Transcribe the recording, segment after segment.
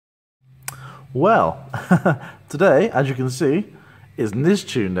Well, today, as you can see, is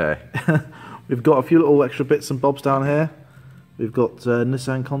NIStune day. We've got a few little extra bits and bobs down here. We've got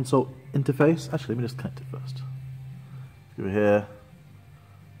Nissan console interface. Actually, let me just connect it first. Over here,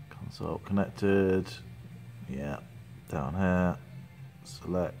 console connected. Yeah, down here.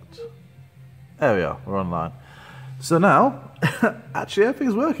 Select. There we are. We're online. So now, actually,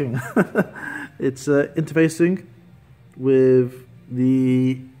 everything's working. It's interfacing with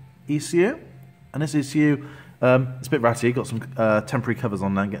the ECU. And this ECU, it's a bit ratty, got some temporary covers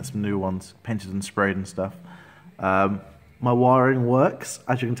on there, getting some new ones painted and sprayed and stuff. My wiring works,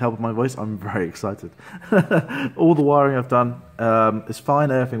 as you can tell by my voice, I'm very excited. All the wiring I've done is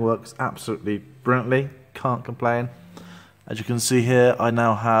fine, everything works absolutely brilliantly, can't complain. As you can see here, I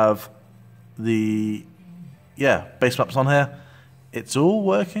now have the base maps on here. It's all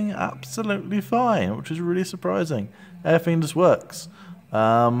working absolutely fine, which is really surprising. Everything just works.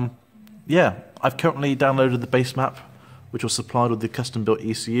 I've currently downloaded the base map, which was supplied with the custom-built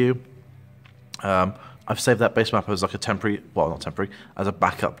ECU. I've saved that base map as like a temporary, well, not temporary, as a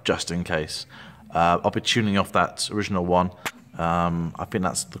backup just in case. I'll be tuning off that original one. I think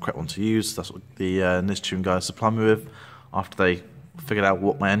that's the correct one to use. That's what the NIStune guys supplied me with after they figured out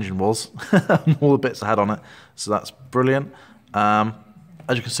what my engine was and all the bits I had on it. So that's brilliant. As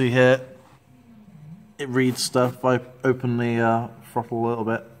you can see here, it reads stuff. If I open the throttle a little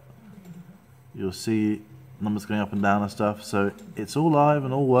bit, you'll see numbers going up and down and stuff. So it's all live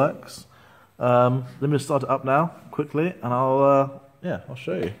and all works. Let me just start it up now quickly, and I'll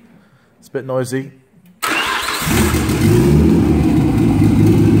show you. It's a bit noisy.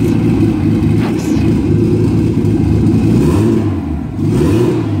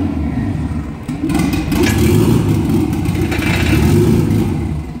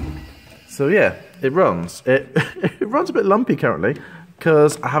 So yeah, it runs. It runs a bit lumpy currently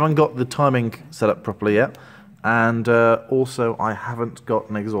because I haven't got the timing set up properly yet, and also I haven't got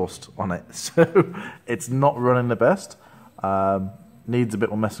an exhaust on it, so it's not running the best. Needs a bit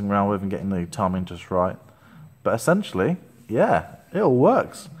more messing around with and getting the timing just right. But essentially, yeah, it all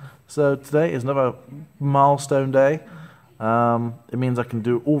works. So today is another milestone day. It means I can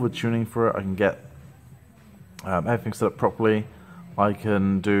do all the tuning for it. I can get everything set up properly. I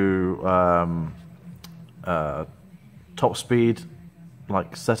can do top speed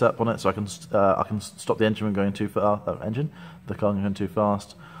like setup on it, so I can stop the engine from going too far. The car going too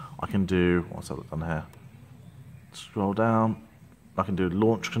fast. I can do what's that on here? Scroll down. I can do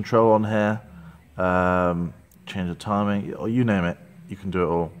launch control on here. Change the timing, or you name it, you can do it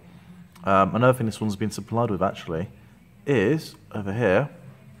all. Another thing this one's been supplied with actually is over here.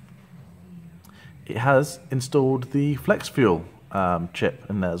 It has installed the flex fuel chip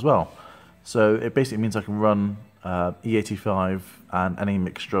in there as well. So it basically means I can run E85 and any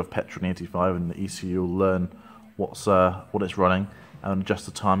mixture of petrol and E85, and the ECU will learn what it's running and adjust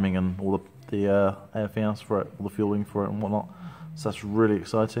the timing and all the everything else for it, all the fueling for it and whatnot. So that's really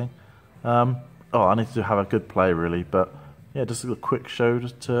exciting. I need to have a good play really, but yeah, just a quick show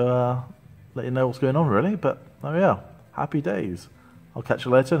just to let you know what's going on really. But there we are, happy days. I'll catch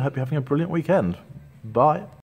you later and hope you're having a brilliant weekend. Bye.